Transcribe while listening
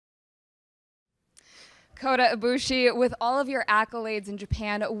Kota Ibushi, with all of your accolades in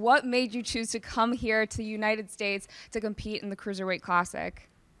Japan, what made you choose to come here to the United States to compete in the Cruiserweight Classic?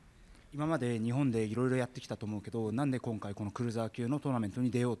 今まで日本でいろいろやってきたと思うけど、なんで今回このクルーザー級のトーナメント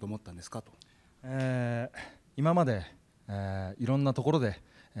に出ようと思ったんですかと。今まで、いろんなところで、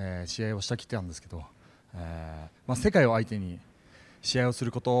試合をしてきたんですけど、世界を相手に試合をす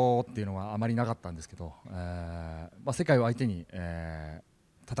ることっていうのはあまりなかったんですけど、世界を相手に、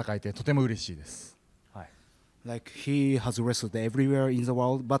戦えてとても嬉しいです。Like he has wrestled everywhere in the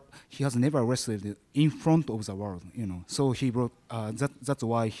world, but he has never wrestled in front of the world, you know. So he brought that's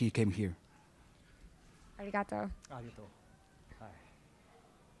why he came here. ありがとう。ありがとう。